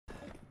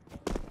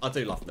I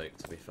do love Nuke,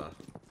 to be fair.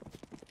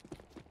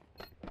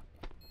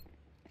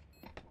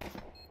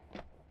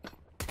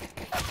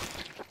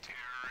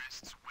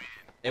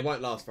 It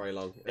won't last very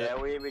long. Yeah,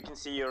 we can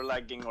see you're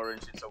lagging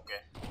orange, it's okay.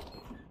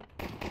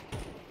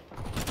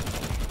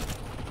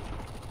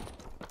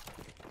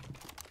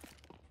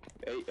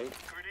 Hey. Grenade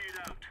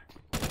out.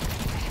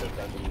 They're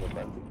planting, they're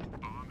planting.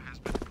 Bomb has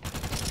been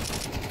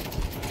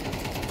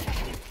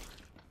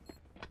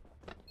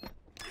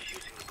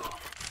defusing the bomb.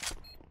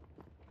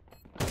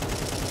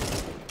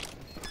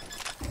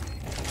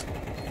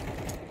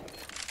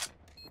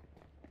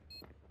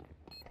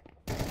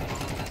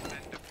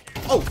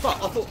 Oh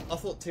fuck! I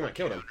thought teammate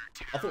killed him.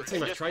 I thought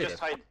teammate traded.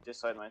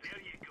 Just hide, mate.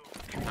 There you go.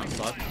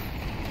 Outside.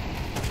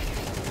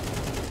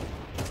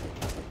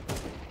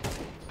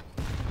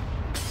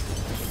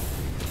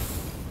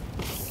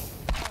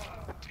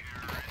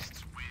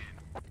 Terrorists win.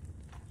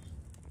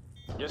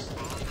 Just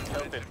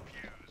help him.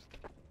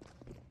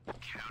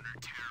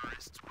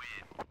 Counter-terrorists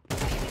win.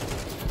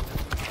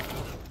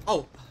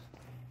 Oh.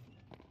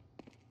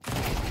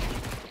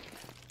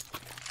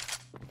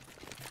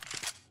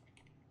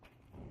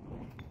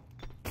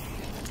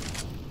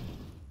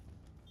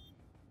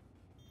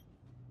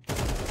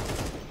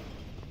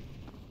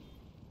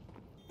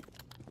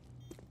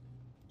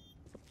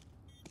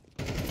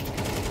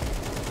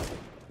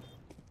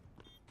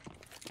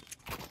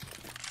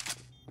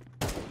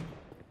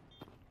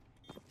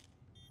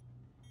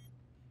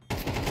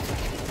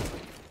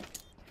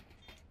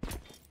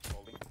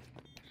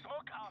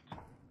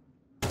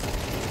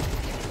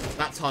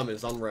 That time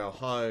is unreal.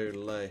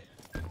 Holy.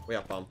 We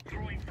have fun.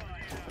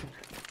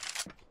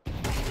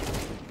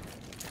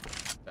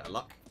 Better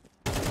luck.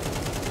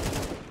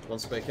 One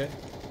speaker.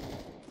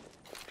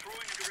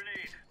 Throwing a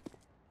grenade.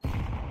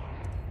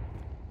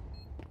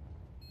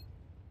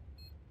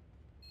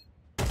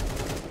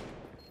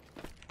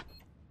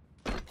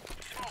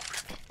 Smoke.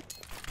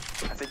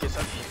 I think it's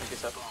up.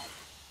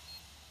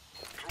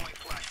 Throwing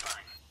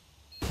flashbang.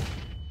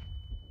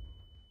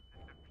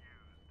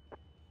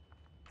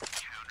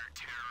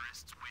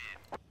 Counter-terrorists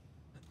win.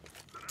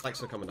 Thanks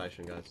for the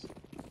accommodation, guys.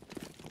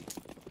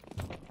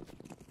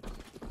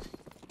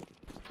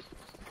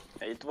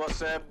 It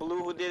was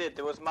Blue who did it.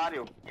 It was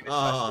Mario.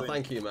 Ah,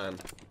 thank you, man.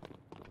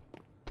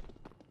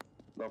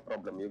 No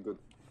problem, you're good.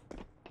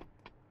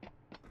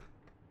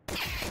 I'm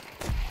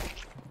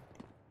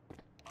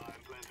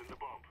planting the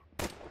bomb.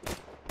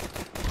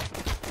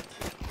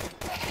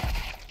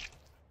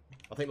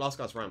 I think last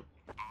guy's ramp.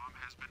 Bomb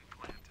has been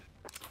planted.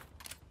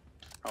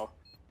 Oh,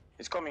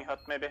 it's coming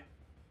hut maybe.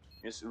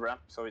 Use ramp,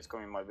 so it's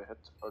coming maybe hut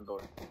or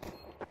door.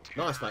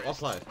 Nice, mate. Well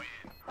played.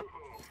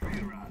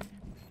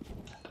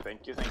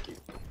 Thank you.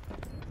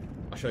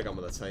 I should have gone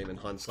with a team in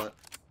hindsight.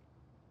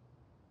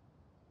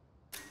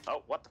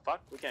 Oh, what the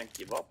fuck? We can't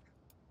give up.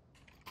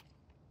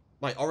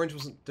 Mate, Orange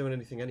wasn't doing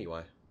anything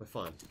anyway. We're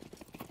fine.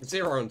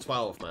 0 and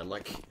 12, man.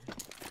 Like,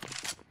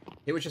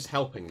 he was just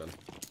helping them.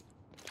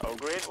 Oh,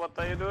 Green, what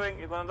are you doing?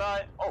 You're gonna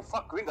die. Oh,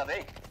 fuck, Green got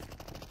A.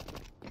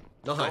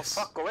 Nice.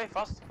 Oh, fuck, go away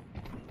fast.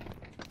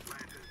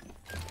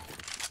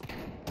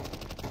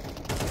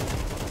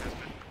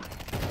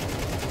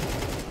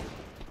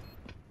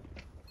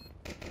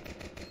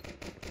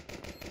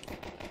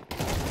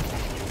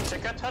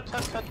 Check out,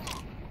 hut.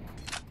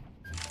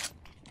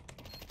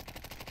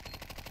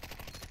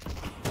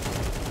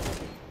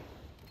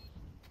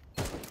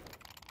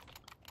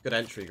 Good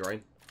entry,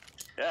 Green.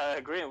 Yeah,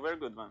 Green, very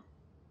good, man.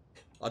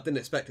 I didn't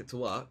expect it to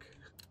work.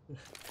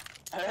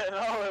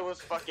 No, it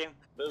was fucking...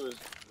 It was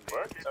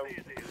work, so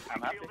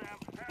I'm happy.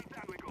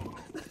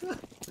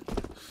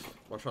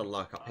 I'll try and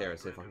lurk up here and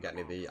see if I can get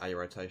any of the A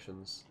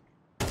rotations.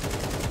 Bomb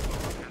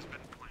has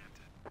been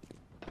planted.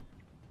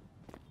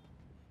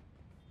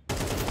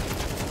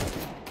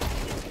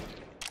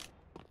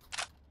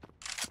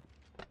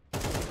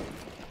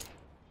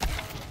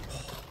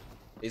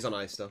 He's on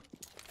A still.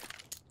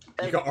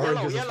 Hey, You got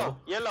oranges as well.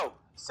 Yellow.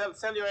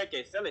 Sell your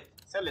AK. Sell it.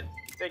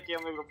 Take it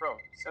on the Pro.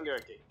 Sell your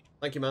AK.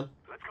 Thank you, man.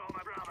 Let's go,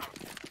 my brother.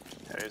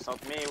 It's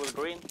not me, it was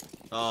Green.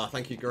 Ah,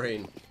 thank you,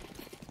 Green.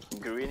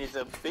 Green is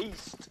a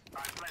beast.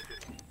 I'm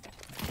planted.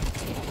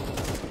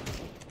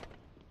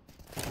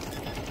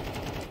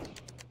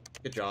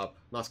 Good job.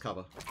 Nice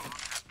cover. Bomb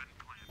has been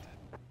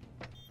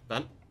planted.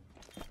 Ben?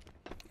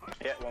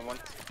 Yeah, 1-1.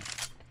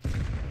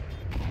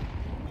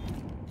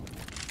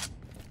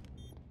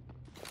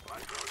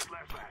 I'm throwing a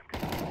flashbang.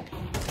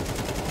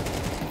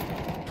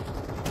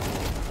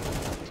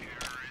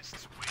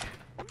 Terrorists win.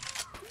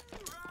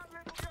 Run,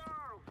 little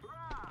girls,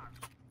 run.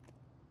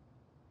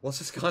 What's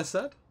this guy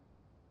said?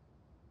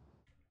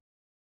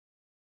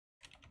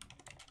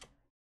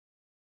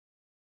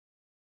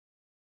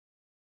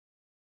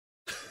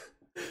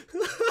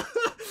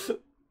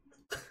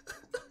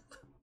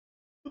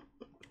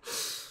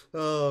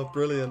 Oh,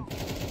 brilliant.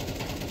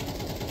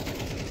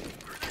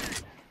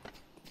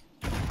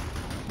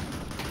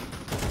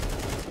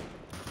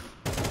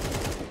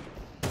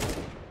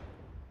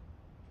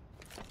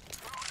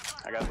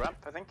 I got ramp,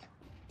 I think.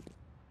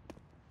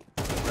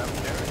 Ramp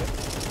there, yeah.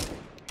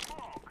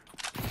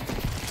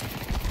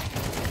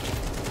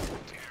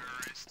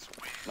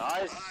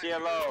 Nice,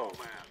 yellow.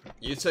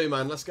 You too,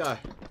 man. Let's go.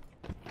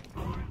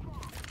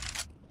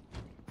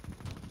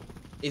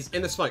 He's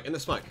in the smoke. In the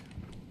smoke.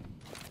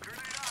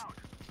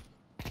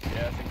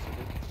 Yeah, I think so.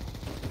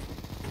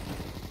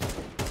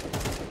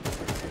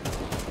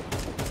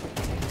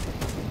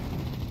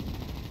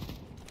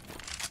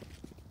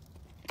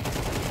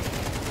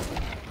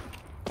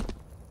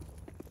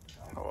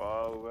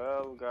 Wow,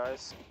 well,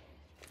 guys.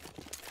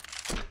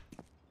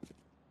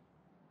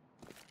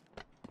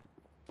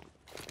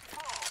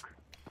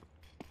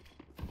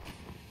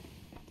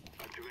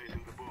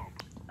 Activating the bomb.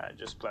 I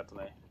just planted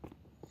A.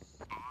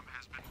 Bomb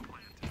has been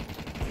planted.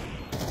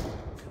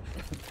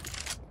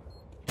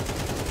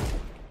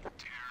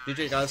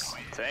 GG, guys.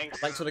 Thanks.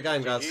 Thanks for the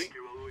game, guys. GG.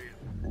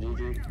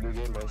 GG, good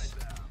game, boys.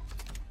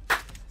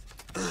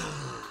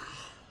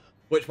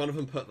 Which one of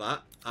them put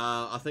that?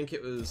 I think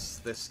it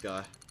was this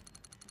guy.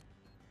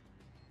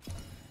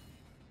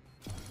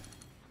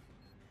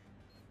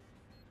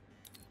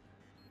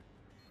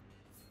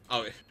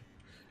 Oh,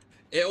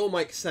 it all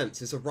makes sense.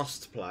 He's a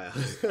Rust player.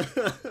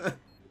 Oh,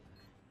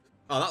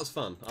 that was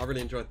fun. I really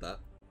enjoyed that.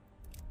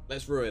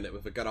 Let's ruin it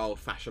with a good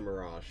old-fashioned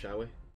Mirage, shall we?